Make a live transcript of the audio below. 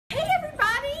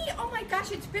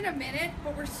gosh, it's been a minute,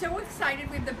 but we're so excited.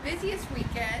 We have the busiest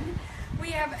weekend. We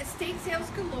have estate sales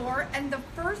galore, and the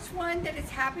first one that is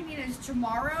happening is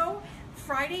tomorrow,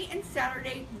 Friday and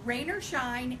Saturday, rain or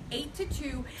shine, 8 to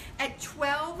 2 at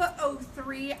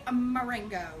 1203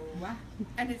 Marengo.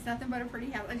 And it's nothing but a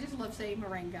pretty house. I just love saying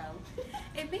Marengo.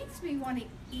 It makes me want to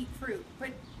eat fruit, but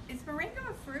is Marengo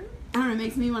a fruit? I don't know, it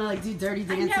makes me want to like do dirty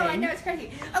dancing. I know, it's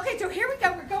crazy. Okay, so here we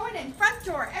go. We're going in. Front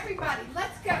door, everybody,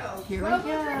 let's go. Here we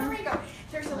go. Marengo.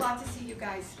 There's a lot to see, you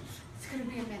guys. It's going to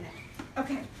be a minute.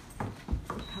 Okay.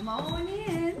 Come on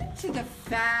in to the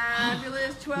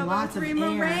fabulous 1203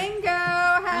 Marengo. Look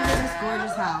at this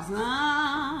gorgeous house.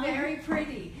 Ah. Very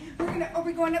pretty. Are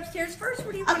we going upstairs first?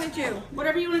 What do you want to do?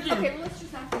 Whatever you want to do. Okay, well, let's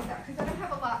just knock this out because I don't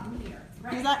have a lot in here.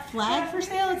 Right? Is that flag for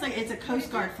sale? It's a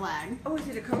Coast Guard flag. Oh, is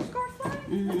it a Coast Guard flag?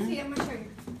 Mm-hmm. Let's see. I'm gonna show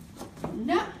you.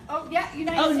 No. Oh, yeah.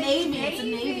 United States Navy. Navy. It's a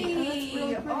Navy.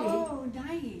 Oh, that's really pretty. Oh,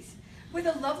 nice. With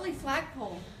a lovely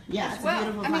flagpole. Yeah, as it's well. a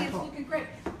beautiful I mean, flagpole. it's looking great.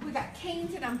 We got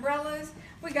canes and umbrellas.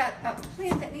 We got a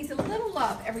plant that needs a little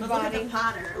love, everybody. But look at the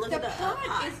potter. Look at the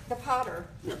pot is the potter.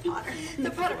 The potter.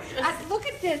 The potter. Look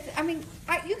at this. I mean,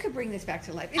 you could bring this back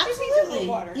to life. It just Absolutely. needs a little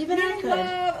water. Even I could.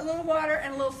 Love, a little water,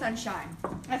 and a little sunshine.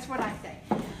 That's what I say.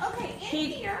 Okay,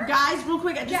 in here. Guys, real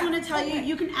quick, I just want to tell okay.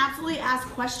 you can absolutely ask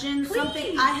questions. Please.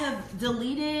 Something I have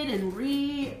deleted and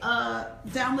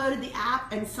downloaded the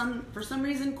app, and for some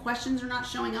reason questions are not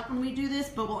showing up when we do this,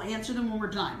 but we'll answer them when we're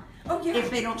done. Oh, yeah. If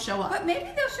they don't show up. But maybe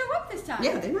they'll show up this time.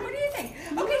 Yeah, they might. What do you think?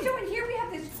 Okay, so in here we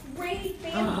have this great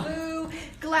bamboo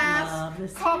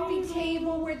glass coffee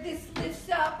table where this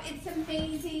lifts up. It's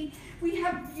amazing. We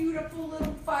have beautiful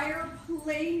little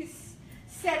fireplace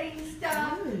setting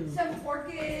stuff, some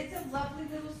orchids, a lovely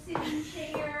little sitting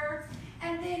chair.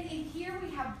 And then in here we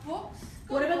have books.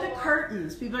 What about the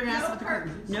curtains? People are going to ask about the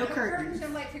curtains. No curtains. No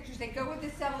light fixtures. They go with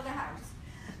the sell of the house.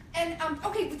 And,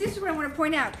 okay, but this is what I want to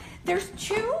point out. There's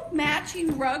 2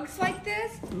 matching rugs like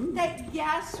this that,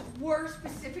 yes, were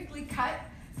specifically cut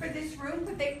for this room,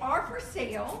 but they are for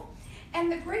sale. And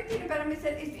the great thing about them is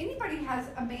that if anybody has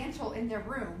a mantle in their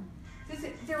room,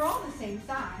 they're all the same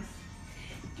size.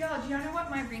 Y'all, do y'all know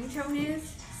what my ringtone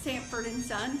is? Sanford and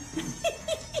Son.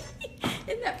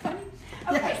 Isn't that funny?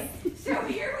 Okay, so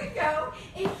here we go.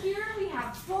 And here we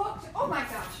have books. Oh my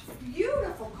gosh,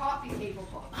 beautiful coffee table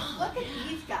books. Look at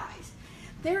these guys.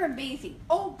 They're amazing.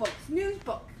 Old books, news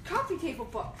book, coffee table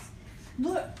books.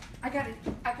 Look, I got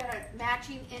a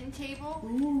matching end table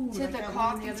to the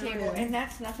coffee table, and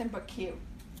that's nothing but cute.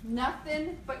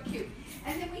 Nothing but cute.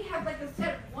 And then we have like a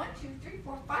set of 1, 2, 3,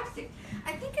 4, 5, 6.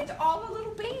 I think it's all a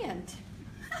little band.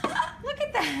 Look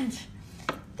at that.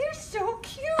 They're so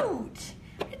cute.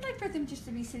 I'd like for them just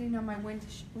to be sitting on my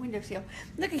windowsill.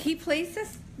 Look, he plays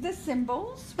the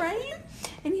cymbals, right?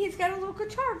 And he's got a little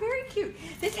guitar. Very cute.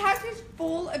 This house is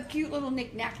full of cute little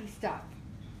knick-knacky stuff,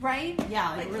 right?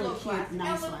 Yeah, like really cute,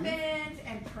 nice elephants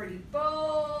and pretty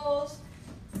bowls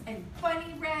and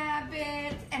bunny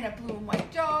rabbits and a blue and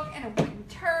white dog and a wooden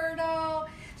turtle.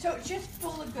 So it's just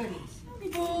full of goodies.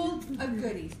 Full of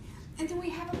goodies. And then we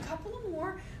have a couple of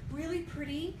more really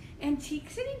pretty antique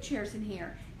sitting chairs in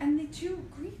here. And the 2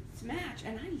 greens match,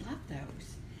 and I love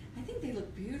those. I think they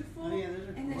look beautiful. Oh yeah, those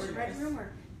are in gorgeous. this red room,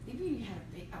 or maybe you had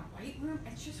a white room.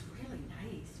 It's just really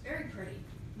nice. Very pretty.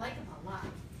 Like them a lot.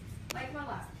 Like them a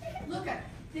lot. Look at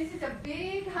this is a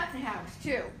big hunting house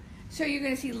too. So you're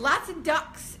going to see lots of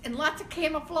ducks and lots of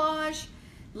camouflage,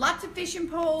 lots of fishing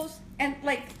poles, and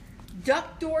like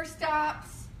duck door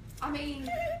stops. I mean,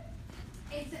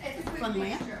 it's a good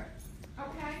mixture.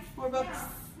 Okay. What about? Now,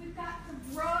 we've got some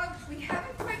rugs. We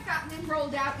haven't quite gotten them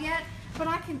rolled out yet, but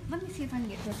let me see if I can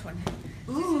get this one.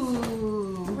 Ooh.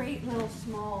 This is a great little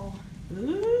small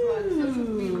Ooh. rug. Those are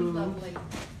really lovely.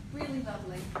 Really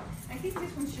lovely. I think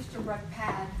this one's just a rug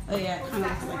pad. Oh yeah, it kind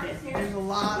of looks like it. There's a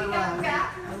lot of rugs.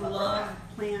 I love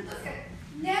plants. Look at it.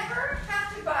 Never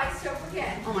have to buy soap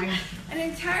again. Oh my god. An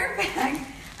entire bag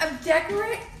of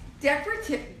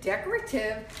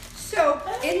decorative soap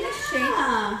in the shape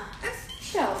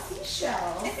of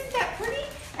seashells. Isn't that pretty?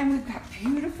 And we've got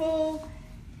beautiful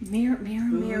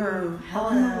mirror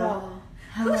on the wall.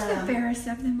 Hello. Who's the fairest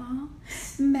of them all?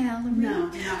 Mallory. No,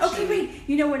 not okay, wait.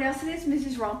 You know what else it is?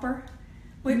 Mrs. Romper.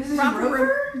 Wait, Mrs. Romper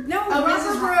Rover? No, Oh, Romper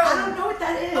Mrs. Room. I don't know what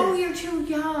that is. Oh, you're too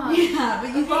young. Yeah, but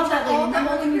you love that lady.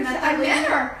 Remember when you met that lady?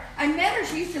 I met her.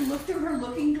 She used to look through her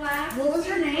looking glass. What was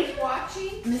her name?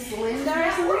 Watching. Miss Linda or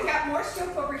Now something? we got more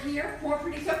soap over here. More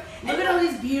pretty soap. Look at all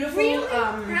these beautiful really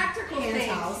practical hand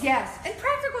things. towels. Yes, and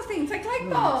practical things like light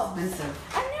bulbs. Expensive.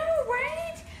 I know,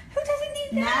 right? Who doesn't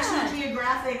need that? National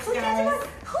Geographic, Who guys.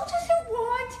 who doesn't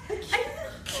want a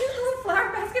cute little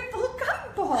flower basket full of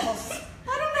cotton balls?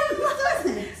 I don't know who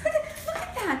doesn't. Look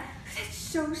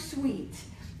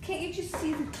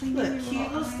Look,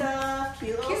 cute little stuff.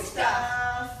 Cute little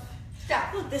stuff.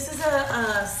 Look, this is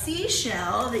a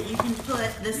seashell that you can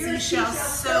put the seashell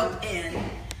soap in.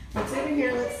 What's over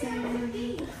here? Let's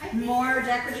see. More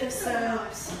decorative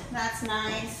soaps. That's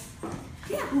nice.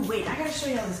 Yeah. Ooh, wait, I gotta show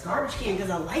you how this garbage can because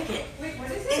I like it. Wait, what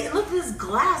is it? Look at this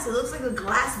glass. It looks like a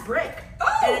glass brick.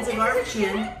 Oh, and it's a garbage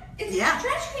can. It's a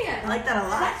trash can. I like that a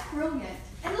lot. That's brilliant.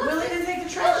 And look, We'll even take the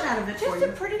trash out of it for you.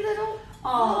 Just a pretty little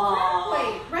grab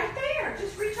plate right there.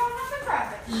 Just reach on up and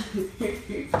grab it.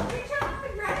 Reach on up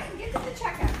and grab it and get to the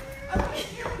checkout. Okay,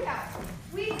 here we go.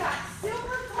 We've got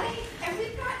silver plate and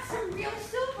we've got some real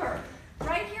silver.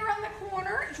 Right here on the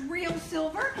corner is real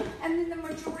silver, and then the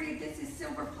majority of this is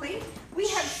silver plate. We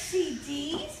have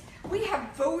CDs. We have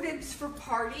votives for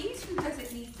parties. Who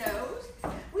doesn't need those?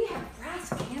 We have brass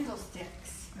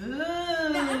candlesticks. Ooh.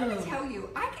 Now, I'm going to tell you,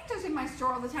 I get those in my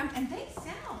store all the time, and they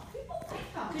sell. People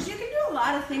like them. Because you can do a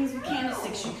lot of things with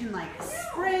candlesticks. You can like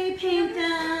spray paint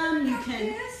them. You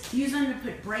can use them to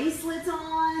put bracelets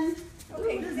on.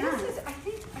 Okay, Ooh, this is, I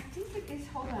think it is,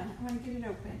 hold on, I'm going to get it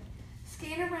open.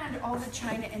 Scan around all the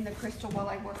china and the crystal while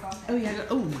I work on it. Oh, yeah.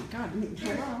 Oh, my God.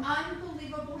 There's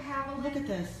unbelievable Haviland. Look at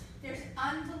this. There's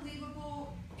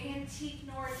unbelievable antique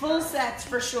North. Full sets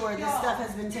for sure. This stuff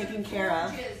has been taken care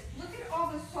of. Look at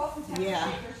all the salt and pepper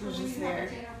shakers for when you have a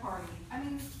dinner party. I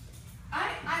mean,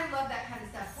 I love that kind of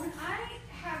stuff. When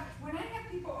I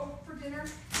have people over for dinner,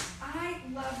 I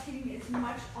love getting as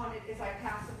much on it as I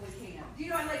possibly can. You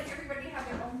know, I like everybody to have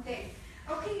their own thing.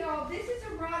 Okay, y'all, this is a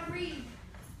Rod Reed.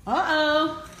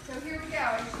 Uh-oh. So here we go.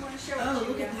 I just want to show it to you. Oh,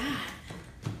 look at that.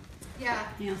 Yeah.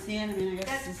 You don't see it? I mean, I guess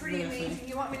That's this pretty is this amazing. way.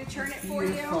 You want me to turn it for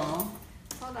Beautiful. you? Hold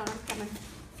on, I'm coming.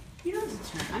 You don't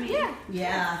have to turn. I mean,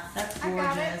 Yeah. That's I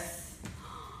got it. gorgeous.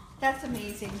 That's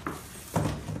amazing.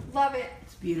 Love it.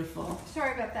 It's beautiful.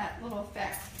 Sorry about that little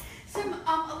effect. Some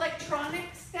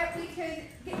electronics that we could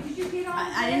get. Did you get all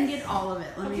of I didn't get all of it.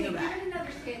 Let me go back. give it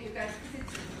another stand, you guys,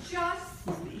 because it's just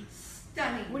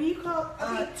stunning. What do you call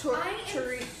I am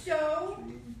so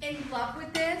in love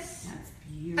with this. That's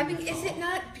beautiful. I mean, is it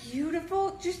not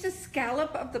beautiful? Just a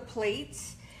scallop of the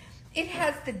plates. It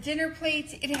has the dinner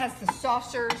plates. It has the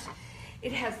saucers.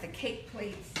 It has the cake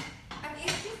plates. I mean,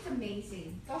 it's just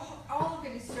amazing. All of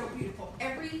it is so beautiful.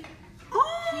 Every piece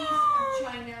of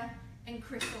china and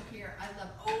crystal here, I love.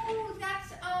 Oh,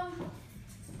 that's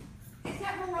is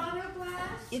that Murano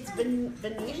glass? It's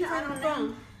Venetian. I don't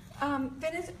know.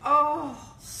 Venice. Oh,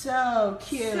 So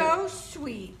cute. so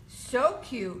sweet, so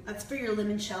cute. That's for your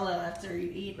limoncello after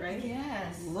you eat, right?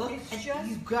 Yes. Look it's at just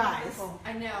you guys. beautiful.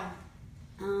 I know.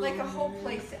 Like a whole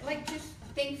place, like just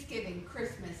Thanksgiving,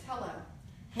 Christmas. Hello.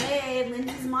 Hey,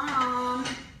 Lindsay's mom.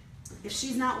 If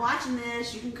she's not watching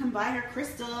this, you can come buy her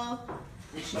crystal.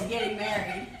 She's getting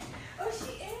married. Oh,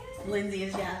 she is? Lindsay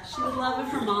is, yeah. She would love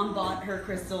if her mom bought her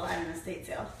crystal at an estate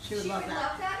sale. She would love that.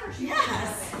 Love that, or she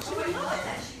Yes. would love it? She would love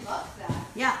that. She loves that.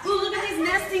 Yeah. Ooh, look at these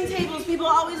nesting tables. People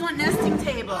always want nesting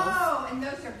tables. Oh, and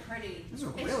those are pretty. Those are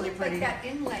It's really just pretty. like that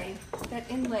inlay. That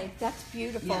inlay. That's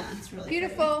beautiful. Yeah, it's really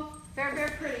beautiful. Very,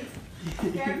 very pretty.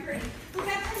 Very pretty. We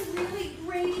got some really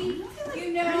great,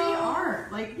 you know. Pretty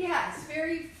art. Like, Yes,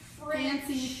 very French.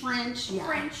 fancy French. Yeah.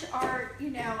 French art, you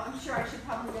know, I'm sure I should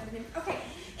probably live in it. Okay,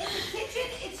 in the kitchen,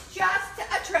 it's just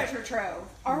a treasure trove,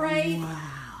 all right? Wow.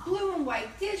 Blue and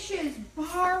white dishes,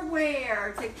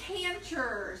 barware,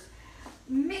 decanters,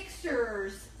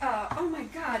 mixers. Oh my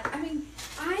God, I mean,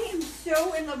 I am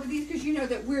so in love with these because you know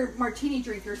that we're martini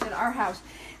drinkers at our house.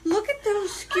 Look at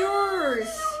those skewers.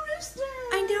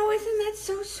 I know, isn't that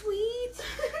so sweet?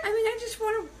 I mean, I just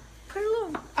want to put a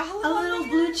little olive on little there.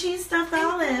 blue cheese stuffed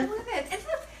olive. With it. And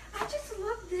look, I just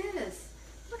love this.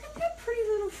 Look at that pretty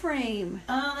little frame.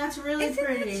 Oh, that's really Isn't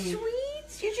pretty. that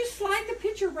sweet? You just slide the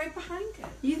picture right behind it.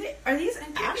 You think, are these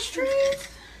And ashtrays?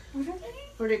 What are they?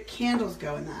 Or do candles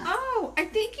go in that? Oh, I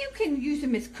think you can use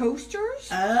them as coasters.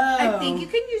 Oh. I think you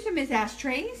can use them as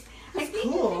ashtrays. I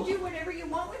think cool. you can do whatever you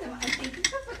want with them. I think you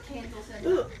can put candles in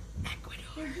them. Ooh.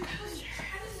 I mean,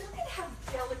 look at how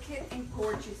delicate and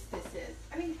gorgeous this is.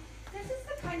 I mean, this is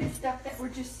the kind of stuff that we're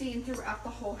just seeing throughout the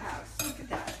whole house. Look at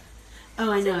that. Oh,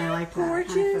 I know. Isn't I that like that.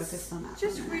 gorgeous? I kind of focused on that.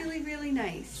 Just for a minute. really, really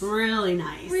nice. It's really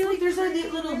nice. Really Look, there's pretty,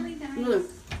 a little, really nice. little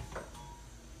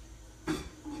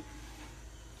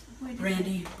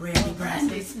Brandy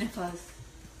sniffers.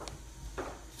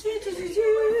 Do,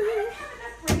 I have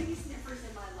enough Brandy sniffers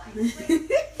in my life. Like,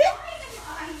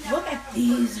 why am I not Look at a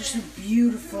these. person? They're so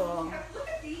beautiful. Look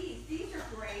at these. These are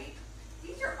great.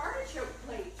 These are artichoke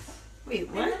plates. Wait,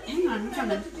 And what? let me Hang see on, I'm what I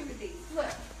coming. love to do with these. Look,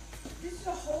 this is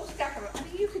a whole stack of them.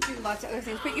 I mean, you could do lots of other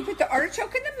things, but you put the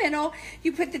artichoke in the middle,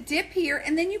 you put the dip here,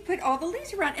 and then you put all the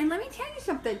leaves around. And let me tell you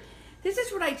something. This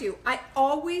is what I do. I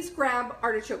always grab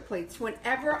artichoke plates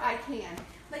whenever I can.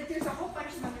 Like there's a whole bunch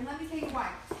of them, and let me tell you why.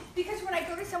 Because when I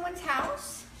go to someone's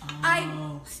house,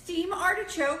 I steam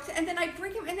artichokes, and then I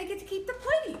bring them, and they get to keep the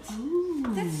plate. Ooh.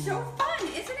 That's so fun,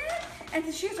 isn't it?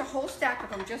 And she has a whole stack of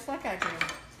them, just like I do.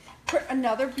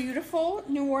 Another beautiful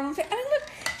New Orleans. I mean, look,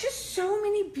 just so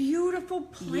many beautiful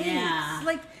plates. Yeah.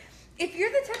 Like, if you're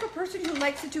the type of person who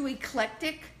likes to do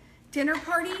eclectic dinner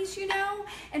parties, you know,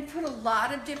 and put a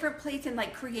lot of different plates and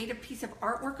like create a piece of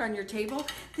artwork on your table,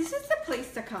 this is the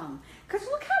place to come. Because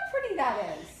look how pretty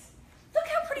that is. Look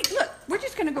how pretty. Look, we're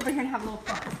just going to go over here and have a little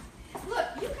fun. Look,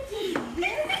 you could do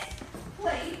this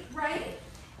plate, right?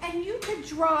 And you could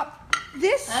drop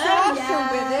this saucer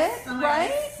with it,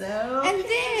 right? So and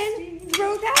then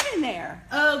throw that in there.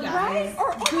 Oh, guys. Right?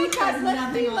 Or, oh my God,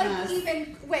 let's do like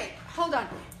even, wait, hold on.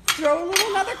 Throw a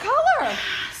little another color.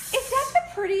 Is that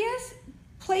the prettiest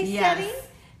place setting?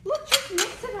 Look, just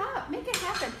mix it up. Make it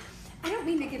happen. I don't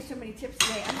mean to give so many tips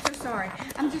today. I'm so sorry.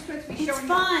 I'm just supposed to be showing you. It's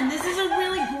fun. This is a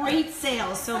really great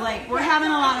sale. So, like, we're having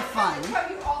a lot of fun. I'm going to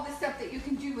tell you all the stuff that you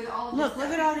can do with all of this. Look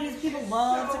at all these people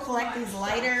love to collect these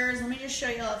lighters. Let me just show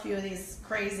you a few of these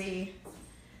crazy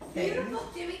things. Beautiful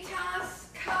demi-tasse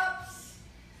cups.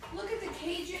 Look at the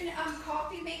Cajun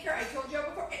coffee maker. I told you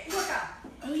before. Look up.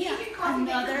 Oh, yeah. Cajun coffee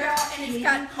maker, Another and it's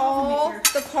got all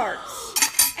the parts.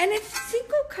 And it's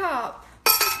single cup.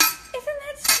 Isn't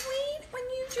that sweet? When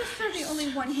you just are the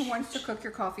only one who wants to cook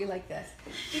your coffee like this.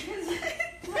 Because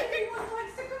everyone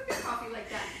wants to cook their coffee like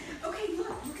that. Okay, look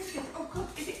at this. Oh,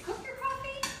 is it cook your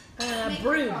coffee?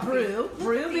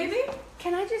 Brew, baby.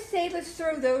 Can I just say, let's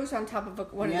throw those on top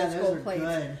of one of those gold plates.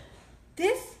 Good.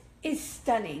 This is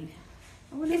stunning.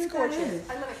 It's gorgeous.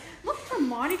 I love it. Look for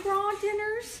Mardi Gras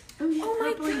dinners. Oh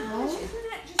my gosh, isn't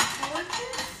that just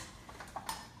gorgeous?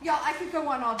 Y'all, I could go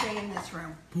on all day in this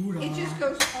room. Buddha. It just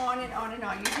goes on and on and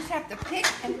on. You just have to pick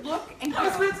and look and go. I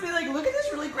was supposed to be like, look at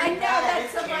this really great I know, bag.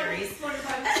 that's one of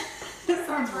my This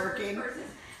one's working.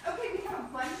 Okay, we have a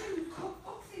bunch of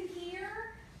cookbooks in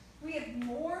here. We have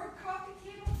more coffee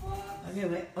table books. Okay,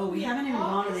 wait. Oh, we haven't even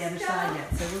gone to the other side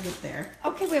yet, so we'll get there.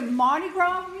 Okay, we have Mardi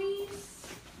Gras wreaths.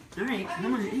 All right,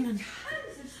 come on. Hang on.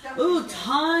 Tons of stuff. Ooh,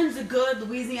 tons of good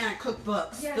Louisiana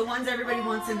cookbooks. Yes. The ones everybody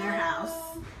wants in their house.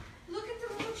 Look at the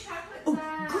little chocolate Oh,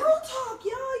 glass. Girl Talk.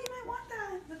 Yeah, you might want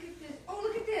that. Look at this. Oh,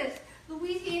 look at this.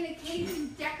 Louisiana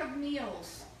Cajun deck of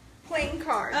meals. Playing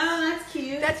cards. Oh, that's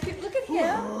cute. That's cute. Look at Ooh, him.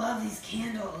 I love these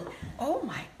candles. Oh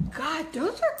my God,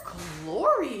 those are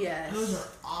glorious. Those are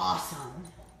awesome.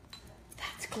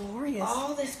 That's glorious.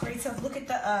 All this great stuff. Look at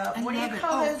the, what do you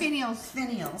call those? Finials.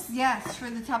 Finials. Yes, for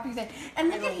the top of your day. And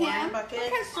look at him. Bucket.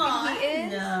 Look how sweet he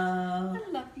is. No.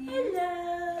 I love you.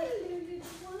 Hello.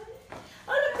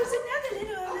 Oh, look, there's another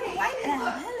little white And one.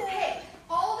 look, Hello. hey,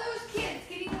 all those kids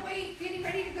getting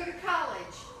ready to go to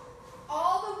college.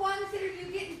 All the ones that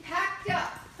are getting packed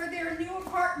up for their new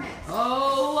apartments.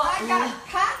 Oh, I got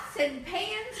pots and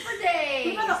pans for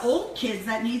days. What about the old kids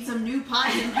that need some new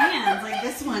pots and pans, like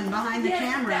this one behind the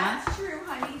camera? That's true,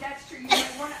 honey. That's true. You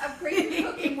might want to upgrade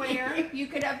your cookware. You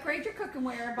could upgrade your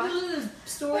cookware by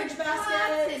Storage pots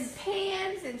baskets and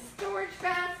pans and storage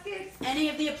baskets. Any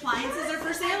of the appliances are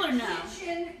for sale or no?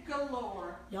 Kitchen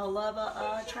galore. Y'all love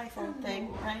a trifle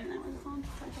thing, right? That was on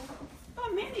trifle.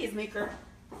 Oh, Mandy's maker.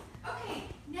 Okay,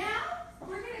 now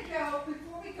we're going to go,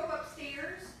 before we go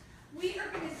upstairs, we are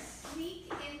going to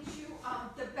sneak into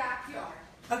the backyard.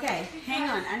 Okay, hang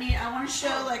on. I want to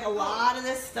show like a lot of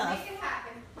this stuff. Make it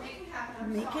happen. Make it happen.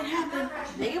 I'm Make sorry. it happen. I'm not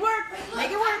rushing. Make it work. But look,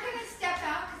 Make it work. I'm going to step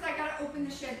out because I got to open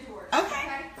the shed doors.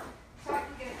 Okay. So I can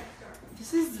get it upstairs.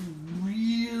 This is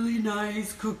really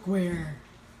nice cookware.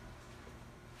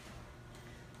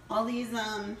 All these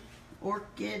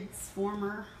orchids,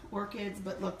 former orchids,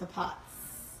 but look, the pots.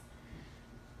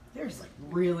 There's like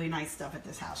really nice stuff at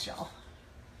this house, y'all.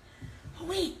 Oh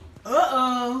wait.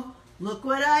 Uh-oh. Look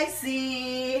what I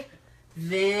see.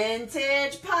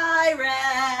 Vintage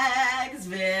Pyrex.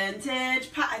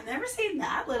 Vintage Pyrex. I've never seen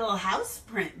that little house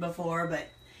print before, but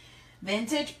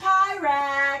vintage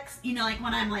Pyrex. You know, like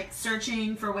when I'm like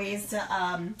searching for ways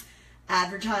to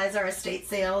advertise our estate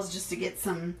sales just to get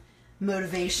some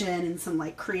motivation and some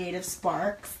like creative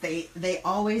sparks, they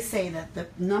always say that the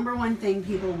 #1 thing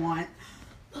people want,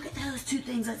 look at those two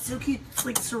things, that's so cute, it's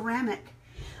like ceramic.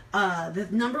 The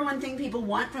 #1 thing people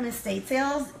want from estate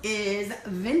sales is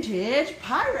vintage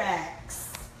Pyrex.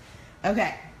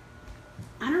 Okay,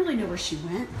 I don't really know where she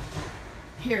went.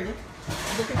 Here,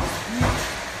 look at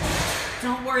this.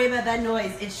 Don't worry about that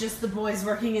noise, it's just the boys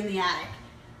working in the attic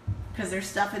because there's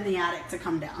stuff in the attic to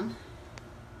come down.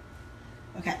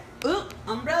 Okay. Ooh,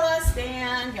 umbrella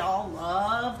stand. Y'all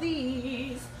love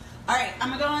these. All right, I'm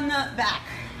gonna go in the back.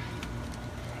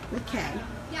 Okay.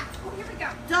 Yeah, oh, here we go.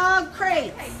 Dog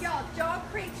crates. Okay, y'all, dog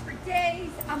crates for days,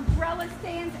 umbrella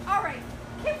stands. All right,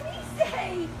 can we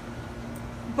say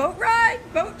boat ride,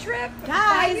 boat trip?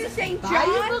 Guys, Bayou St. John?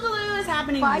 Bayou Boogaloo is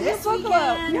happening this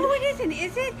weekend. No, it isn't,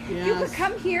 is it? Yes. You could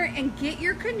come here and get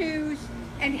your canoes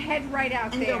and head right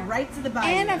out and there. go right to the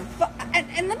bayou.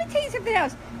 And let me tell you something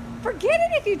else. Forget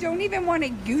it if you don't even want to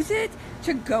use it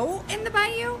to go in the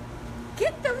bayou.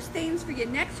 Get those things for your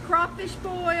next crawfish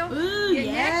boil, Ooh, your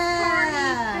yeah.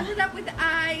 next party. Fill it up with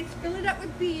ice, fill it up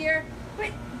with beer,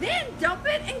 but then dump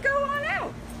it and go on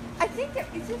out. I think that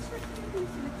is this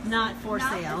for Not for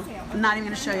sale. I'm not even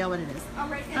going to show you what it is. All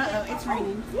right. Uh-oh, it's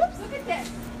raining. Whoops, look at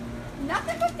this.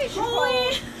 Nothing but fishing Holy.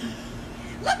 poles.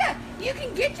 Look at, you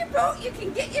can get your boat, you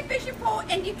can get your fishing pole,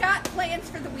 and you got plans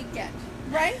for the weekend,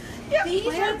 right? Yep, These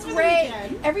plans are for the great.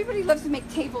 weekend. Everybody loves to make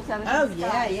tables out of Oh, these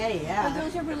yeah, guys. yeah. Well,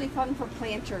 those are really fun for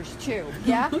planters, too.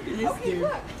 Yeah? Look at this okay, dude.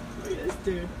 look. Look at this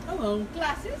dude. Hello.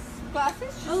 Glasses,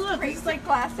 just Oh, look, great it's like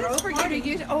glasses throw a for you party. to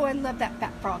use. Oh, I love that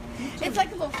fat frog. It's like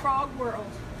a little frog world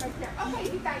right there.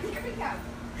 Okay, you guys, here we go.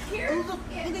 Here Oh, look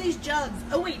at these jugs.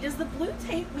 Oh, wait, does the blue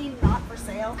tape mean not for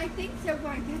sale? I think so.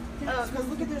 Going. Oh, because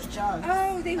look at those jugs.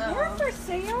 Oh, they were for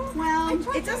sale. Well, I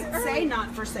it doesn't say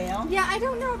not for sale. Yeah, I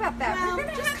don't know about that. Well, We're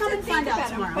gonna just have come to and think find out about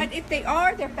them. tomorrow. But if they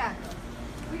are, they're fabulous.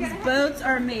 These boats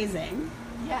are amazing.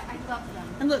 Yeah, I love them.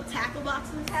 And look, tackle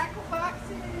boxes. Tackle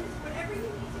boxes, whatever you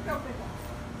need to go with them.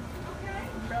 Okay?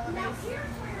 Umbrella Now base.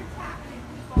 here's where it's happening,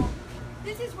 people.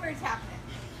 This is where it's happening.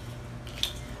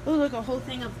 Oh, look, a whole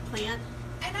thing of planters.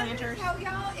 And I'm going to tell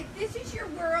y'all, if this is your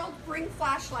world, bring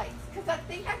flashlights. Because I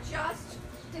think I just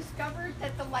discovered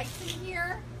that the lights in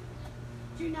here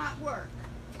do not work.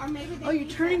 Or maybe they Oh, you're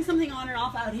need turning to. something on and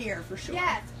off out here for sure.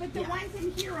 Yes, but the Yeah. ones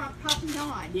in here aren't popping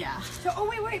on. Yeah. So, oh,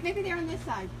 wait, maybe they're on this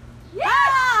side. Yes!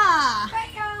 Ah!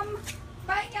 Bam!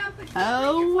 Bam! But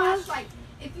Oh. bring your flashlight.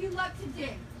 If you love to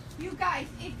dig. You guys,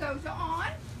 it goes on.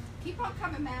 Keep on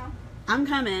coming, Mal. I'm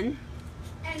coming.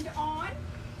 And on.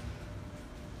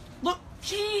 Look,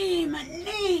 gee, my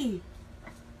knee.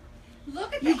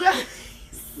 Look at You the guys.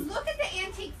 look at the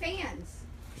antique fans,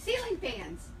 ceiling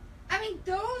fans. I mean,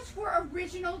 those were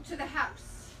original to the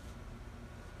house.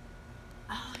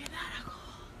 Oh, look at that. How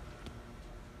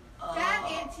cool. That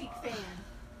Oh. antique fan.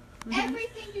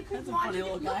 Everything you could That's a want. funny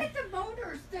little Look guy. at the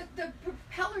motors, the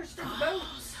propellers for the Oh,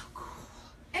 boats. so cool.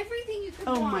 Everything you could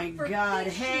Oh want. my for God.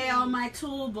 fishing. Hey, all my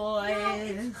tool boys. No,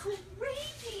 it's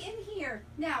crazy in here.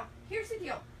 Now, here's the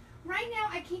deal. Right now,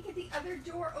 I can't get the other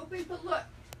door open, but look,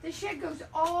 the shed goes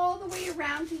all the way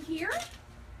around to here.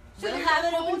 So We'll there's have a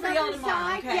it open whole for y'all other tomorrow,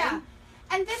 side, okay? yeah.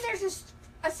 And then there's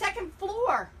a second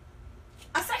floor.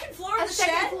 A second floor A of the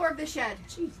second shed? floor of the shed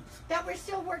Jesus. that we're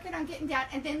still working on getting down.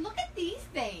 And then look at these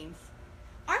things.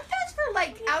 Aren't those for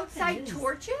like Yeah, outside it is.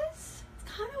 torches?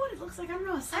 It's kind of what it looks like. I don't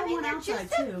know. I saw I mean, one they're outside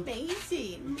just too.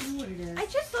 amazing. I don't know what it is. I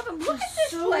just love them. Look There's at this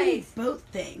so many place. boat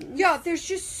things. Yeah, there's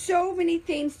just so many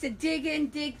things to dig in,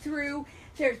 dig through.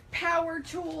 There's power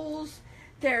tools.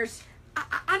 There's,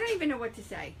 I don't even know what to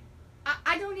say.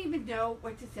 I don't even know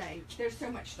what to say. There's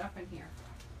so much stuff in here.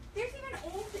 There's even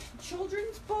old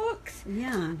children's books.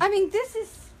 Yeah. I mean, this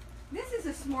is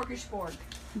a smorgasbord.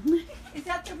 Is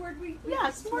that the word we Yeah,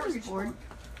 use? smorgasbord.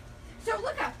 So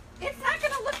look up. It's not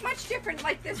going to look much different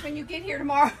like this when you get here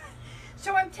tomorrow.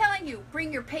 So I'm telling you,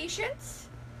 bring your patience,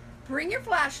 bring your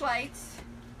flashlights,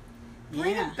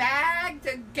 bring Yeah. a bag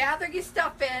to gather your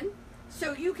stuff in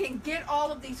so you can get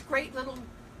all of these great little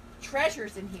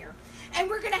treasures in here. And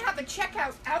we're going to have a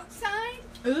checkout outside.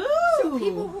 Ooh. So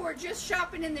people who are just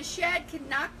shopping in the shed can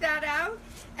knock that out.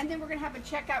 And then we're going to have a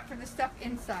checkout for the stuff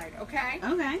inside, okay?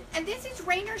 Okay. And this is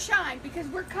rain or shine because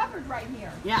we're covered right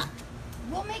here. Yeah.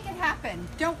 We'll make it happen.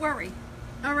 Don't worry.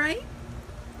 All right?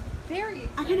 Very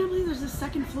I cannot believe there's a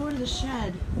second floor to the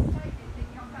shed.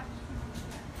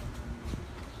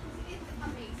 It's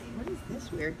amazing. What is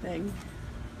this weird thing?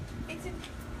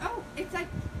 It's like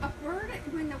a bird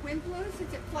when the wind blows.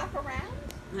 Does it flap around?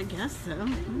 I guess so. I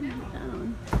don't know.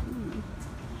 know. And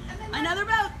then Another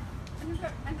boat. I don't know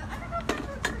if that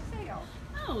boat's for sale.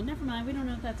 Oh, never mind. We don't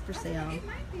know if that's for sale. It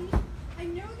might be. I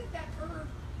know that herb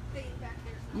thing back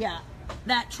there is not Yeah. for sale.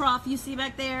 That trough you see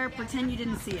back there, Yeah, pretend you that's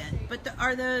didn't not see for it. sale. But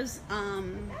are those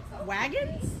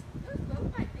wagons? Those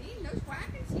boats might be. Those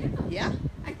wagons, yeah. Yeah.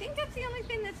 I think that's the only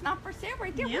thing that's not for sale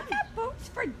right there. Yeah. We've got boats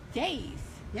for days.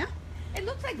 Yeah. It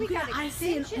looks like Look we at got I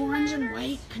see an extension orange and ladders.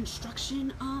 white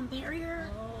construction barrier.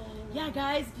 Yeah,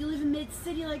 guys, if you live in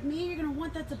mid-city like me, you're gonna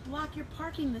want that to block your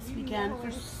parking this weekend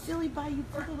for silly Bayou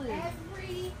privilege.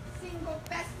 Every single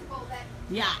festival that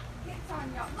Yeah. hits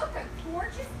on y'all. Look at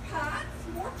gorgeous pots,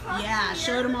 more pots. Yeah, here.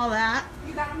 showed them all that.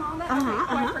 You got them all that? Uh-huh, Okay.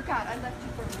 Oh, I uh-huh. forgot. I left you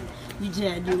for a minute. You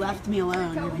did. You left me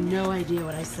alone. You have no idea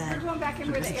what I said. We're going back in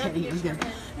where the air kidding. It was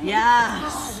conditioner good. is.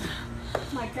 Yes. Oh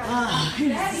my God. Oh, I'm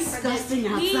it's ready for this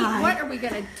disgusting heat. outside. What are we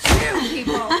going to do,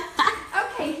 people?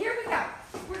 Okay, here we go.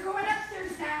 We're going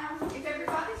upstairs now. If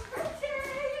everybody's pretty.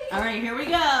 All right, here we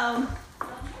go.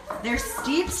 There's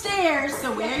steep stairs,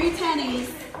 so wear your tennies.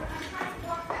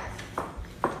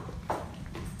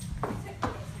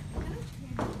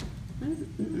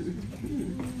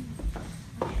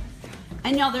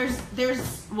 And y'all,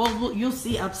 well, you'll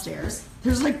see upstairs.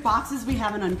 There's like boxes we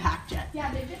haven't unpacked yet.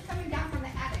 Yeah, they're just coming down from the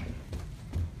attic.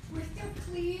 We're still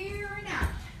clearing out.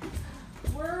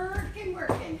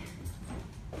 Working.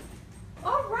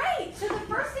 All right, so the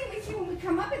first thing we see when we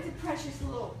come up is a precious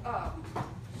little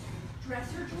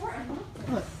dresser drawer.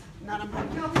 And Look, not on my.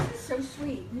 no, this is so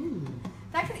sweet. Ooh,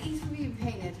 That could easily be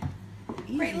painted.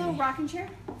 easy. Great little rocking chair.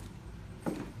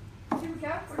 Here we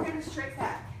go. We're going to straight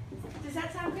back. Does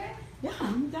that sound good? Yeah,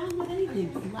 I'm down with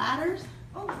anything. Ladders.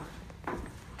 Oh,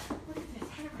 look at this.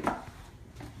 How do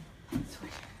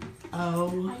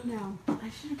Oh, I know. I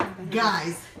should have done better.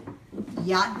 guys,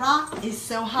 Yacht Rock is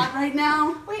so hot right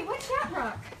now. Wait, what's Yacht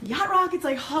Rock? Yacht Rock, it's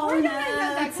like Hall Why and don't I know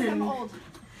that? Oates Because I'm and old.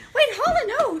 Wait, Hall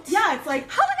 & Oates? yeah, it's like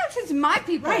Hall & Oates is my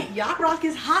people. right. Yacht Rock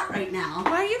is hot right now.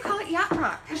 Why do you call it Yacht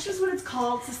Rock? That's just what it's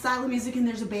called. It's a style of music, and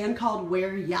there's a band called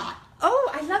Wear Yacht.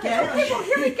 Oh, I love it. Get it? Okay, well,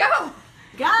 here we go.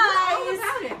 Guys, We're all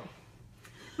about it.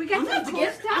 We got I'm some gonna cool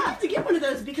have stuff. to get one of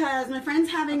those because my friend's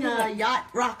having a Yacht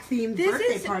Rock themed This birthday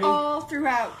is party. all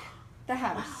throughout the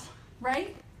house,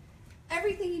 right?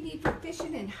 Everything you need for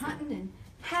fishing and hunting and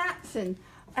hats and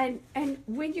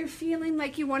when you're feeling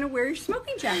like you want to wear your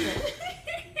smoking jacket.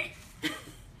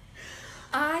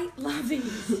 I love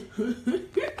these.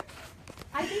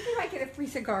 I think you might get a free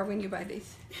cigar when you buy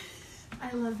these.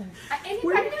 I love that. Anybody,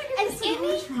 Where did I get the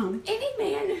cigars from? any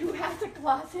man who has a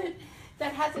closet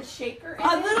that has a shaker in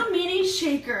A it, little mini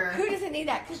shaker. who doesn't need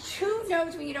that? Because who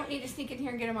knows when you don't need to sneak in here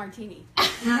and get a martini,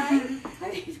 right? I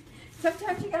mean,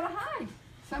 sometimes you gotta hide.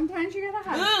 Sometimes you gotta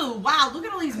hide. Ooh, wow, look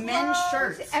at all these men's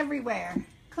Clothes shirts. everywhere.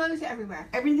 Clothes everywhere.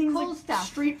 Everything's Cool like stuff.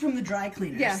 straight from the dry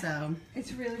cleaner. Yeah. So.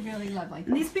 It's really, really lovely.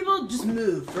 And these people just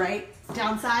moved, right?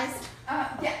 Downsized?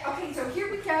 Yeah, okay, so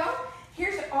here we go.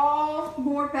 Here's all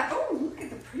more oh, look at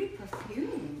the pretty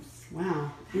perfumes. Wow,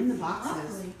 in the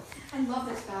boxes. Lovely. I love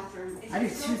this bathroom. It's I do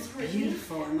so too. It's pretty.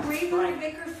 beautiful. And Great that's little bright.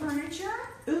 wicker furniture.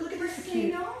 Ooh, look at this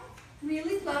cute. Pristino.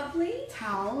 Really lovely.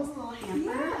 Towels, a little hamper.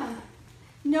 Yeah.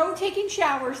 No taking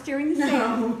showers during the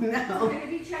sale. No, We're no. going to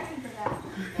be checking for that.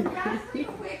 So we got a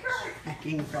little wicker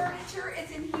Checking for that. furniture.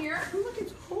 It's in here. Ooh, look,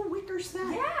 it's a whole wicker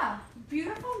set. Yeah.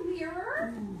 Beautiful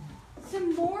mirror.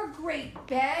 Some more great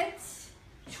beds.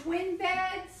 Twin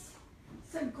beds.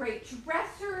 Some great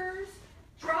dressers.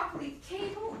 Drop leaf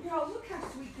table. Y'all, look how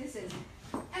sweet this is.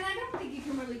 And I don't think you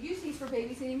can really use these for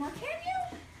babies anymore, can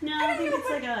you? No, I I don't think know, it's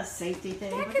but like a safety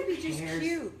thing. That but could who be just cares?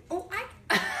 cute. Oh,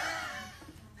 I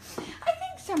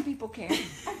think some people care.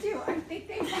 I do. I think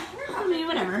they care I about mean, it.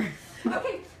 whatever.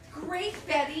 Okay, great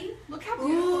bedding. Look how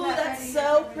beautiful Ooh, that that's bedding so is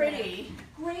over there. pretty.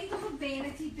 Great little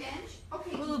vanity bench.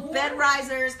 Okay, Ooh, more, bed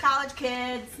risers, college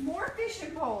kids. more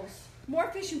fishing poles. More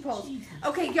fishing poles.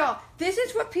 Okay, y'all, this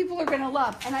is what people are going to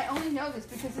love. And I only know this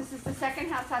because this is the second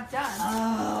house I've done.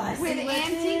 Oh, I With see what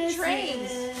antique this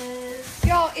trays. is.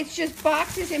 Y'all, it's just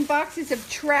boxes and boxes of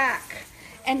track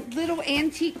and little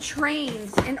antique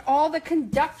trains and all the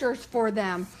conductors for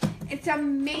them. It's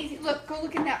amazing. Look, go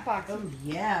look in that box. Oh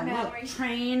yeah, Mallory. look,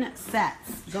 train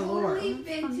sets galore. Totally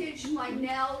vintage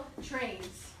Lionel trains.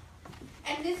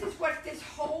 And this is what this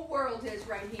whole world is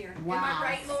right here. Wow. Am I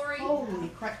right, Lori? Holy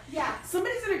crap. Yeah.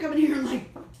 Somebody's gonna come in here and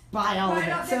like buy all of Buy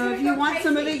it all. it. They're So gonna if you go want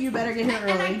some of crazy. it, you better get here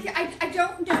And early. I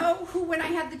don't know who, when I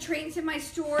had the trains in my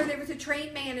store, there was a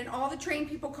train man and all the train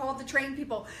people called the train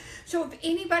people. So if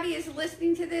anybody is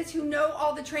listening to this who know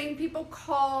all the train people,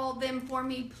 call them for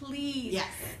me, please. Yes.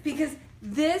 Because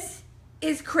this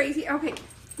is crazy. Okay,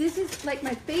 this is like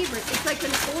my favorite. It's like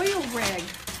an oil rig.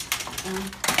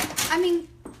 I mean,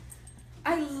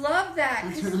 I love that.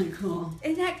 That's 'cause really cool.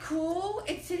 Isn't that cool?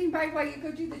 It's sitting by while you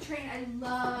go do the train. I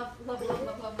love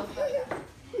that.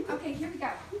 Okay, here we go.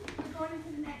 We're going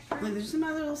into the next room. Look, there's some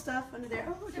other little stuff under there.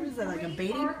 Oh, look, what is that? Like a Great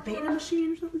beta artwork.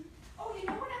 machine or something? Oh, you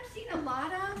know what I'm seeing a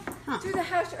lot of Huh. through the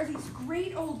house are these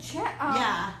great old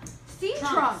Yeah. steam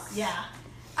trunks. Yeah.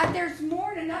 There's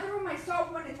more in another room. I saw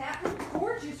one in that room.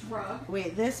 Gorgeous rug.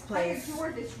 Wait, this I place.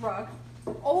 adore this rug.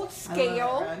 Old I love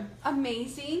scale. that rug.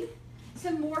 Amazing.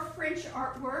 some more French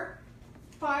artwork.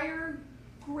 Fire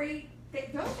grate.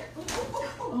 Those are.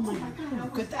 Oh my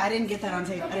God! Good. I didn't get that on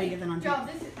tape. Okay. I didn't get that on tape. Y'all, I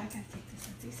gotta take this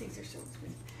off. These things are so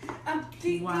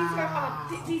expensive. Wow.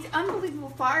 These are these unbelievable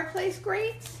fireplace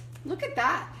grates. Look at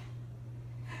that,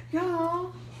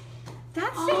 y'all.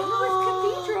 That's St.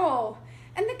 Louis Cathedral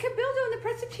and the Cabildo and the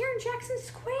Presbyterian Jackson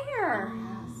Square.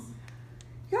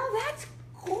 Y'all, that's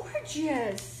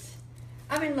gorgeous.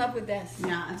 I'm in love with this.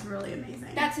 Yeah, it's really amazing.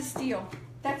 That's a steal.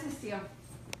 That's a steal.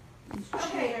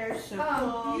 Chairs, so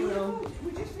cool. Beautiful.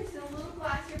 We're just missing a little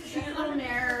glass here. Cute little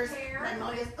mirrors.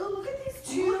 Magnolias. Oh, look at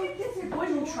these two Look at this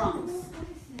wooden trunks. What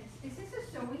is this? Is this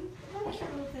a sewing?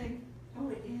 Little thing. Oh,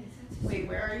 it is. Wait,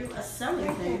 where are you? A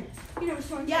sewing thing. You know, a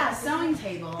sewing Yeah, table. sewing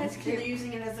table. That's cute. They're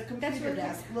using it as a computer That's really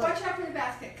desk. cute. Look. Watch out for the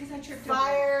basket, because I tripped over.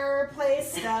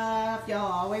 Fireplace stuff.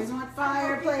 Y'all always want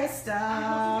fireplace I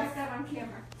hope stuff. you got that on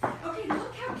camera. Okay,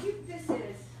 look how cute this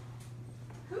is.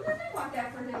 Who doesn't want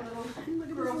that for their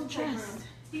little girl's playroom?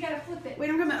 You gotta flip it. Wait,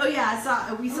 I'm coming. Oh yeah, I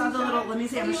saw. We saw the little. Let me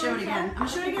see. I'm gonna show it again. I'm gonna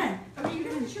show it again. Okay,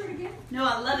 you're gonna show it again? No,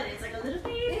 I love it. It's like a little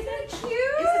baby. Isn't it cute?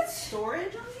 Is it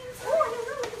storage on the inside? Oh, I don't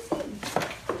know. Let me see.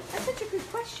 That's such a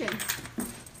good question.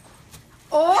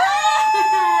 Oh!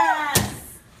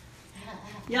 Yes!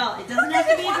 Y'all, it doesn't have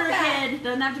to be for a kid. It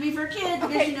doesn't have to be for a kid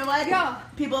because you know what? Yeah.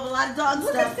 People have a lot of dog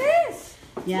Look stuff. at this.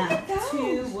 Yeah. Look at those.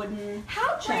 Two wooden How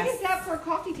great chests. is that for a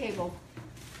coffee table?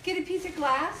 Get a piece of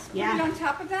glass, Yeah. put it on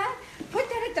top of that, put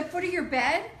that at the foot of your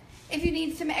bed if you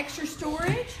need some extra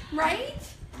storage, right?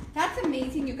 That's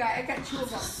amazing, you guys. I got two of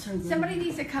them. So good. Somebody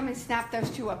needs to come and snap those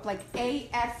two up like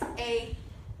ASAP.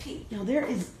 Yo, there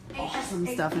is awesome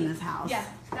stuff in this house. Yeah,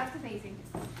 that's amazing.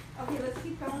 Okay, let's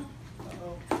keep going.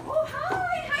 Oh,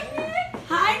 hi. Hi, Nick.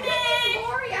 Hi, Nick.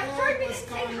 Lori, I'm sorry we didn't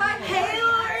say hi. Hey,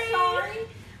 Lori. I'm sorry.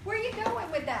 Where are you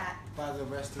going with that? By the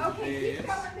rest of Okay, the keep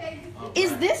going, baby.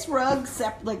 Is this rug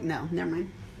like no? Never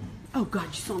mind. Oh God,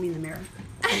 you saw me in the mirror.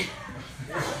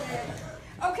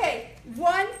 Okay,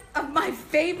 one of my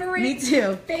favorite. Me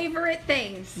too. Favorite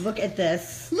things. Look at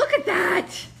this. Look at that.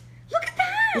 Look at that.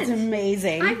 It's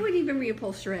amazing. I wouldn't even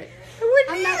reupholster it. wouldn't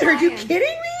I'm not either. Are you lying. kidding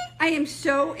me? I am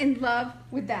so in love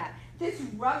with that. This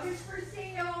rug is for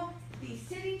sale. These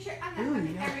sitting chairs. Ooh,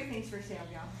 yeah. Everything's for sale,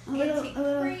 y'all. A little- Antique a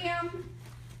little- Priam.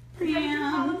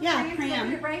 Priam. Yeah,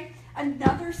 Priam. Right?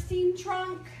 Another steam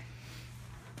trunk.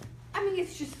 I mean,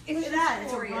 it's just Look at just that.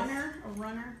 It's a glorious. runner. A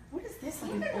runner. What is this?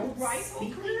 Like Look an at the old rifle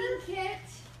speaker? cleaning kit.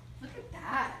 Look at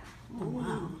that. Oh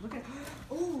wow. Look at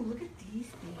look at these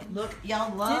things. Look, y'all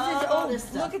This love is all this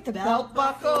stuff. look at the belt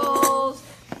buckles.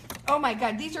 Oh my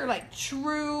God, these are like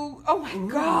true. Oh my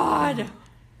God,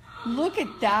 look at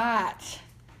that.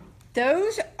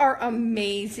 Those are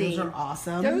amazing. Those are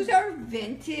awesome. Those are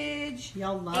vintage.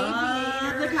 Y'all love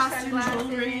aviator the costume sunglasses.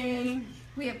 jewelry.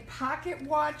 We have pocket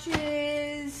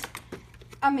watches.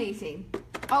 Amazing.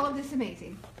 All of this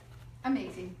amazing.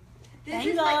 Amazing. This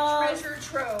is like Bangles. treasure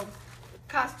trove.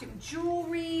 Costume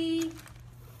jewelry.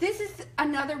 This is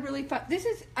another really fun. This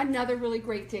is another really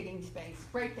great digging space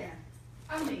right there.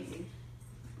 Amazing.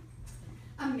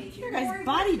 Amazing. Here, guys, Lori,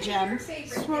 body what's your gems. favorite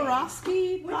thing?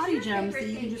 Swarovski What's body your gems that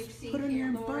favorite you can thing just you've seen put on here,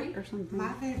 your Lori? butt or something.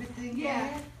 My favorite thing.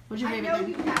 Yeah. What's your I favorite know thing?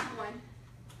 you have one.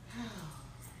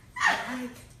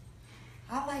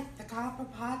 I like the copper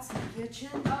pots in the kitchen.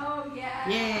 Oh yeah.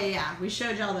 Yeah. We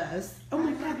showed y'all those. Oh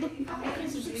my God, look. Oh my God,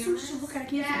 there's so much to look at. I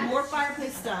can't see. More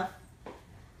fireplace stuff.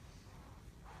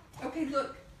 Okay,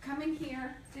 look. Come in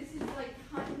here. This is like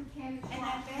hunting camouflage. And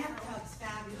that bathtub's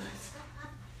fabulous.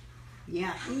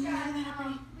 Yeah. We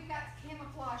got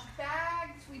camouflage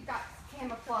bags. We've got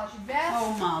camouflage vests.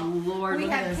 Oh my Lord, we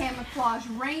look at have this. camouflage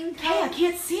raincoats. Hey, I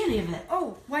can't see any of it.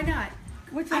 Oh, why not?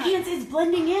 What's I that? can't see. It's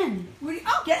blending in. What do you,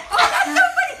 oh, Get- oh, that's so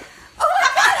funny. Oh my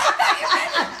God, I thought you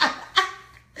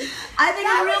meant I think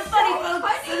That I'm real was funny, so folks.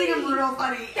 I think I'm funny. real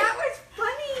funny. that was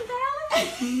funny,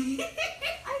 Valerie.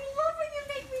 I love when you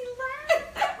make me laugh.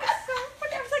 That was so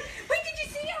funny. I was like, wait, did you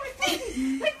see how it's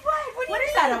funny? Like what? What do What you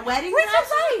is mean? that, a wedding Where's dress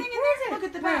the or funny? something in Where is there? it? Look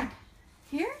at the Where? back.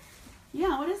 Here?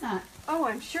 Yeah, what is that? Oh,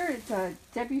 I'm sure it's a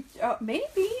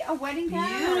maybe a wedding gown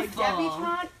Beautiful. or a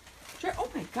debutante. Oh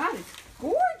my God, it's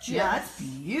gorgeous. Yeah, it's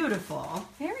beautiful.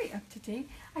 Very up to date.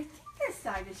 I think this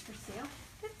side is for sale.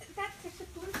 There's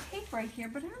a blue tape right here,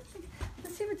 but I don't think.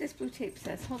 Let's see what this blue tape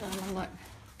says. Hold on, I'll look.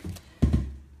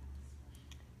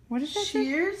 What does that say?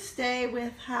 Cheers, stay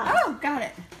with house. Oh, got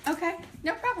it. Okay,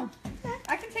 no problem.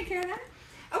 I can take care of that.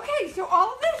 Okay, so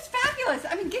all of this fabulous.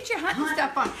 I mean, get your hunting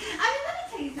stuff on. I mean, let me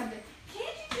tell you something.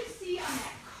 Can't you just see on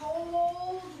that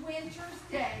cold winter's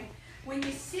day when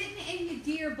you're sitting in your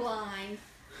deer blind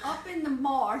up in the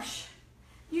marsh,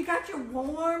 you got your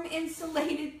warm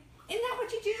insulated. Isn't that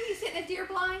what you do? You sit in a deer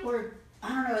blind? Or I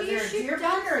don't know, is Do you there a shoot deer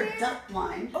ducks blind or a there? duck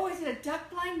blind? Oh, is it a duck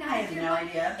blind? Not I a have deer no blind?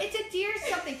 idea. It's a deer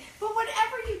something. But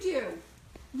whatever you do,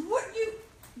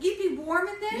 you'd be warm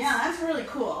in this? Yeah, that's really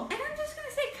cool. And I'm just going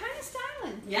to say, kind of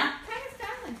styling. Yeah. Kind of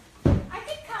styling. I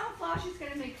think camouflage is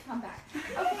going to make a comeback.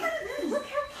 Okay, look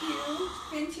how cute.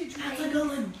 Vintage That's rain. like a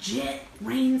legit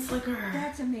rain slicker.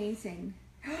 That's amazing.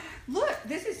 Look,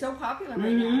 this is so popular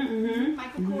right now.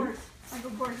 Michael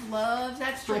Kors loves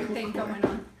that string thing going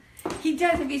on. He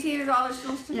does. Have you seen his all his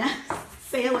little stuff? Yeah.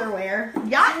 Sailor wear.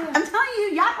 Yacht. I'm telling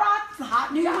you, yacht rock's a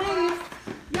hot new Yacht wave. rock.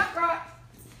 Yacht rock.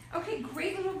 Okay,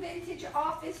 great little vintage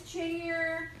office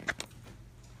chair.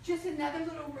 Just another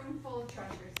little room full of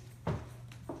treasures.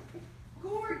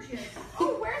 Gorgeous.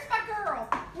 Oh, where's my girl?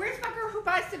 Where's my girl who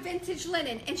buys the vintage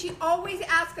linen? And she always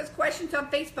asks us questions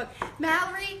on Facebook.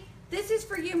 Mallory, this is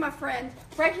for you, my friend.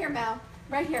 Right here, Mal.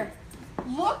 Right here.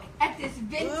 Look at this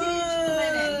vintage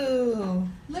linen. Ooh.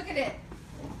 Look at it.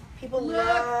 People Look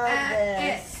love at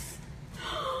this.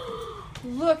 it.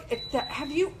 Look at that.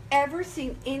 Have you ever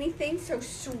seen anything so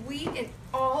sweet in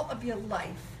all of your life?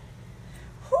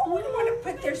 Who would want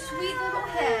to put their sweet little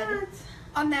head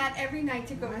on that every night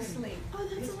to go to sleep? Oh,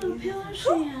 that's a little pillow Who,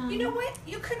 sham. you know what?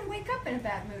 You couldn't wake up in a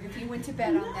bad mood if you went to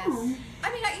bed on No. this.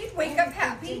 I mean, you'd wake up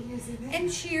happy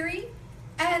and cheery,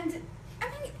 and I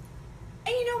mean,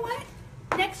 and you know what?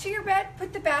 Next to your bed,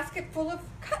 put the basket full of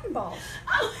cotton balls.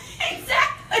 Oh,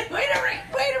 exactly. Way to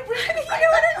bring You it know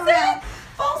what I'm saying? around.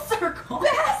 Full circle.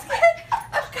 Basket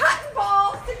of cotton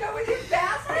balls to go with your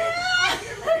basket of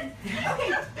your linen.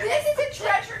 Okay, this is a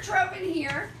treasure trove in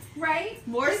here, right?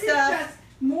 More this stuff. Is just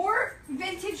more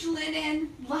vintage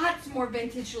linen, lots more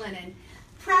vintage linen.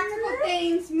 Practical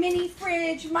things, mini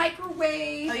fridge,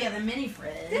 microwave. Oh yeah, the mini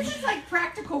fridge. This is like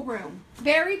practical room.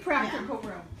 Very practical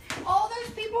room. All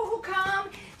those people who come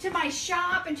to my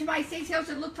shop and to my estate sales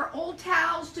to look for old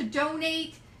towels to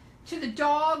donate to the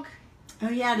dog. Oh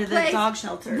yeah, to the place. dog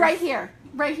shelter. Right here.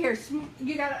 Right here.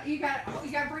 You gotta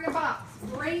bring a box.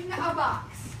 Bring a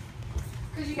box.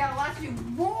 Because you got a lot to do.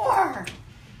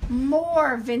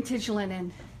 More vintage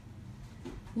linen.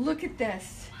 Look at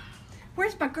this.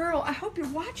 Where's my girl? I hope you're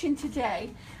watching today.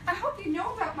 I hope you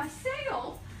know about my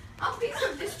sale. I'll be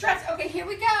so distressed. Okay, here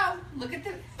we go. Look at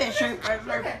the Fisher.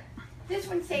 Look at this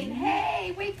one saying,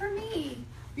 "Hey, wait for me.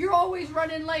 You're always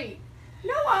running late."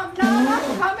 No, I'm not.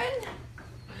 I'm coming.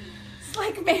 It's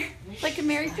like a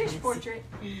Mary Fish portrait.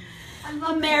 I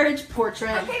love A marriage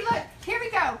portrait. Okay, look. Here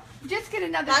we go. Just get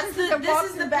another. This is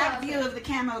the back closet. view of the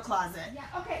camo closet. Yeah.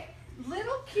 Okay.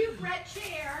 Little cute red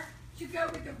chair to go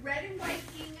with the red and white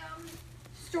gingham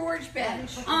storage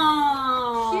bench.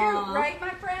 Oh. Cute, right, my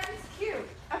friends? Cute.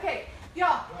 Okay,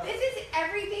 y'all, this is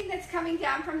everything that's coming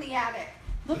down from the attic.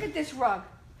 Look at this rug.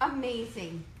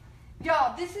 Amazing.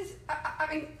 Y'all, this is, I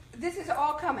mean, this is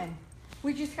all coming.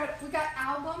 We got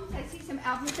albums. I see some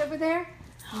albums over there.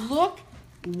 Look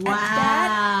at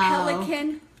that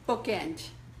Pelican bookend.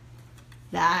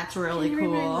 That's really Can you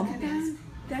remember cool. to look at that?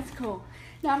 That's cool.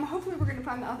 Now, hopefully we're going to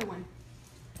find the other one.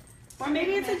 Or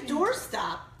maybe it's a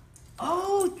doorstop.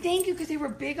 Oh, thank you, because they were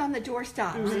big on the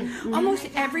doorstops. Almost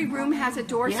every room has a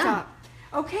doorstop.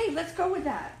 Okay, let's go with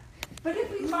that. But if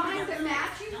we find the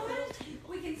matching one,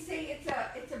 we can say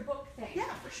it's a book thing. Yeah,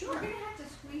 for sure. We're gonna have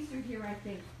to squeeze through here, I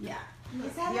think. Yeah.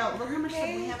 Is that Yo, a look how much stuff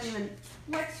we cage? haven't even.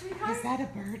 What, sweetheart? Is that a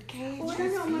bird cage? Oh, I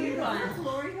don't know. cute one.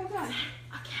 Lori, hold on. A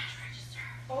cash register.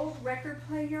 Old record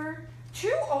player.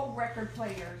 2 old record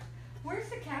players. Where's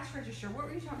the cash register? What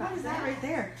were you talking about? What is that right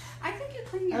there? I think you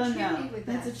clean your Oh chimney no, with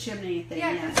that's that. a chimney thing.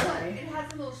 Yeah, Yeah, 'cause look, sorry. it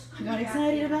has a little I screw got back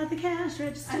excited here. about the cash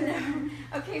register. I know.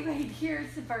 Okay, wait.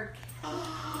 Here's the bird.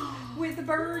 With the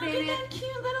bird Look in at it. that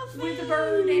cute little thing. With the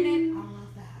bird in I it.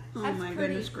 love that. Oh That's my pretty.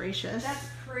 goodness gracious. That's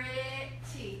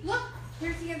pretty. Look,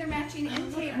 here's the other matching end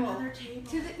look, table. another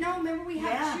table. No, remember we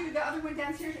have Yeah. 2. The other one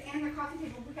downstairs and the coffee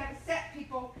table. We got a set,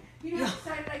 people. You know how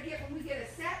excited I get when we get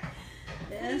a set?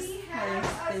 This We have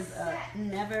place a is a set.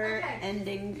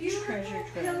 never-ending Beautiful treasure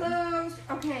trove. pillows.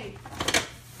 Okay.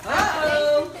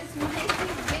 Uh-oh. This nice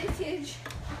vintage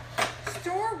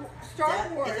Star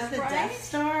Wars, Is that the right? Death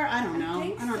Star? I don't know.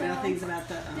 think I don't know so. things about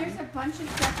the. There's a bunch of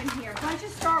stuff in here. A bunch of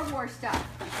Star Wars stuff.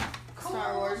 Cool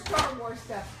Star Wars. Star Wars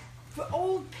stuff. But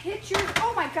old pictures.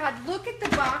 Oh my God, look at the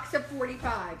box of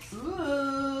 45s.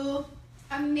 Ooh.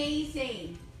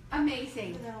 Amazing.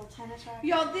 Amazing. Little tennis racket.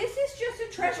 Y'all, this is just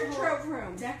a treasure trove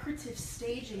room. Decorative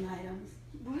staging items.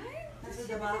 What? That's what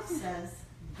the box says.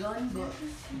 Gun book.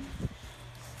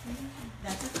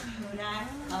 That's a Kodak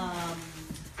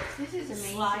This is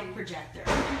amazing. slide projector.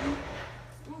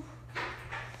 Ooh.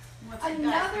 What's it got?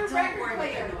 Another Don't record worry about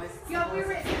player. the noise. Y'all,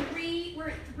 we're at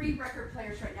 3 record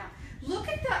players right now. Look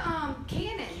at the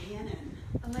Canon. Canon.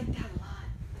 I like that a lot.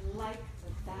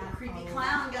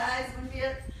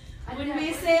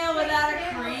 sale without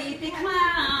a creepy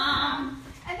clown.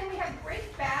 And then we have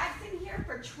great bags in here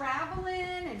for traveling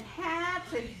and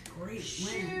hats and Great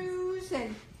shoes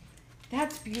and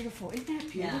that's beautiful. Isn't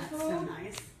that beautiful? Yeah, it's so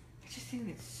nice. I just think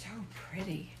it's so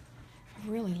pretty. I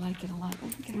really like it a lot.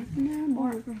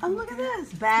 More. Oh, look at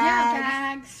this. Yeah, Bags.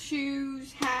 bags,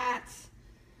 shoes, hats.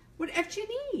 Whatever you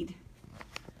need.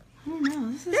 I don't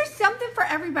know. There's something for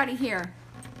everybody here.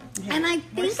 Yeah, And I more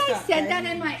think I stuff, said right? that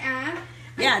in my ad.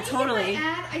 Yeah, I think totally. In my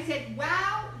ad, I said,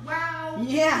 wow, wow,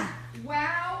 Yeah.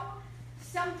 wow,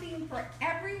 something for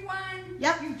everyone.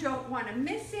 Yep. You don't want to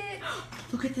miss it.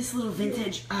 Look at this little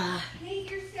vintage Hate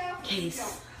yourself.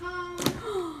 case. You don't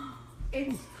come.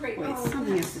 It's great. Wait,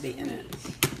 something has to be in it.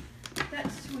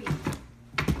 That's sweet.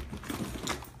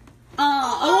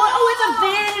 Oh, it's a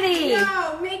vanity.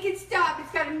 No, make it stop.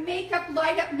 It's got a makeup,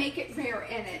 light up, make it rare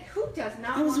in it. Who does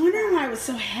not I was want wondering that? why it was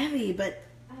so heavy, but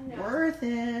I know. worth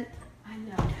it. I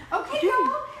know. Okay,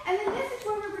 y'all. And then this is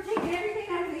where we were taking everything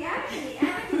out of the attic. And the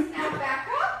attic is now back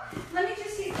up. Let me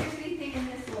just see if there's anything in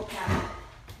this little cabinet.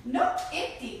 Nope,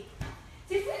 empty.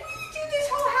 Did we do this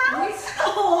whole house? The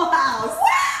whole house.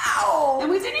 Wow! And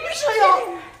we didn't even show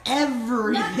you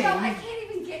everything. No, I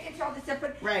can't even get into all this stuff,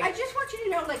 but Right. I just want you to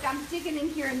know, like, I'm digging in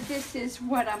here and this is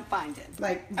what I'm finding.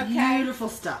 Like Okay. beautiful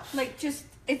stuff. Like, just,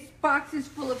 it's boxes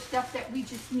full of stuff that we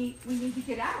need to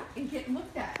get out and get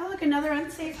looked at. Oh, look, another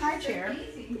unsafe high chair.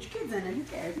 Easy. Put your kids in it. Who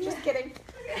cares? Yeah. Just kidding.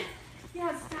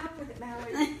 Yeah, stop with it,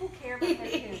 Mallory. People care about their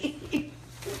kids.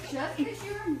 Just because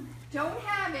you don't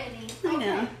have any. I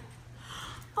know. Okay.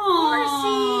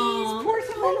 Aww. Horsies,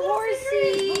 porcelain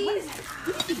horsies.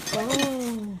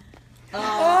 Oh.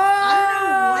 I don't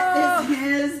know what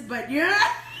this is, but yeah.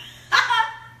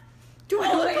 Do it.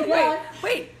 Oh my God.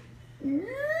 Wait.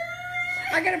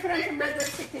 I gotta put on some red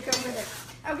lipstick to go with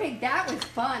it. Okay, that was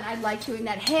fun. I like doing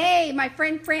that. Hey, my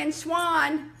friend Fran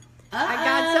Swan. I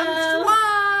got some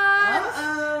swans.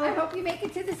 Uh-oh. I hope you make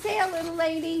it to the sale, little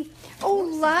lady. Oh,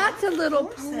 lots of little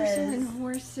Horses. porcelain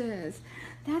horses.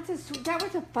 That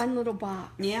was a fun little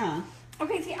box. Yeah.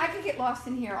 Okay, see, I could get lost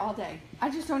in here all day. I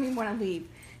just don't even want to leave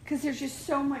because there's just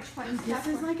so much fun stuff.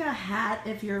 This is like a hat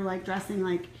if you're like dressing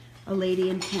like a lady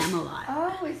in Camelot.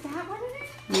 Oh, is that what it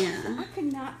is? Yeah. I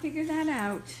could not figure that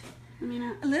out. I mean,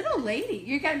 A little lady.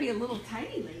 You got to be a little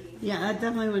tiny lady. yeah, that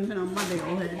definitely wouldn't fit on my big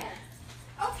old head.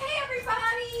 Okay,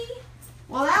 everybody.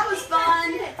 Well, that was fun.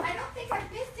 I don't think I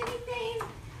missed anything.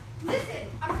 Listen,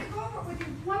 I'm going to go over it with you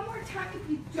one more time if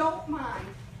you don't mind.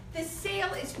 The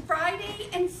sale is Friday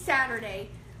and Saturday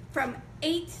from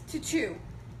 8 to 2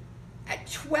 at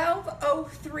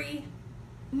 1203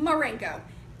 Marengo.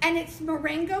 And it's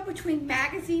Marengo between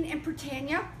Magazine and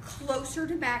Britannia, closer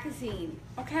to Magazine,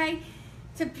 okay?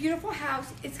 It's a beautiful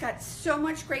house. It's got so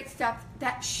much great stuff.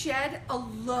 That shed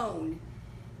alone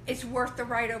is worth the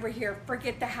ride over here.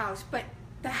 Forget the house, but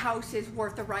the house is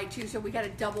worth the ride too, so we got a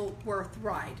double worth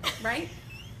ride, right?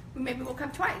 Maybe we'll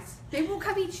come twice. Maybe we'll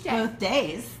come each day. Both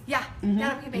days. Yeah,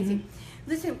 that'll be amazing.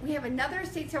 Listen, we have another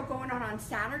estate sale going on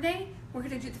Saturday. We're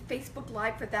going to do the Facebook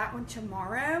Live for that one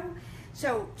tomorrow.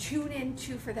 So tune in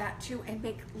too for that too and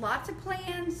make lots of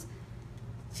plans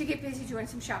to get busy doing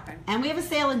some shopping. And we have a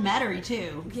sale in Metairie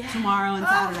too, Yeah. tomorrow and Oh.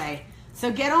 Saturday.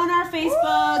 So get on our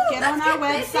Facebook, Ooh, get on let's our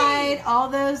get website, busy. all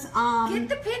those, Get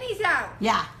the pennies out.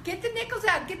 yeah. Get the nickels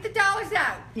out. Get the dollars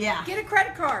out. Yeah. Get a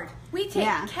credit card. We take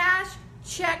Yeah. cash,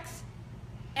 checks,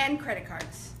 and credit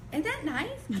cards. Isn't that nice?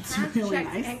 It's Cash, really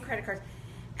checks, nice. and credit cards.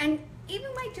 And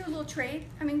even might do a little trade.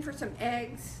 I mean, for some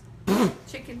eggs,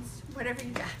 chickens, whatever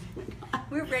you got.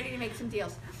 We're ready to make some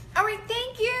deals. All right,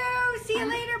 thank you. See you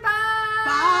later. Bye.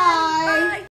 Bye. Bye.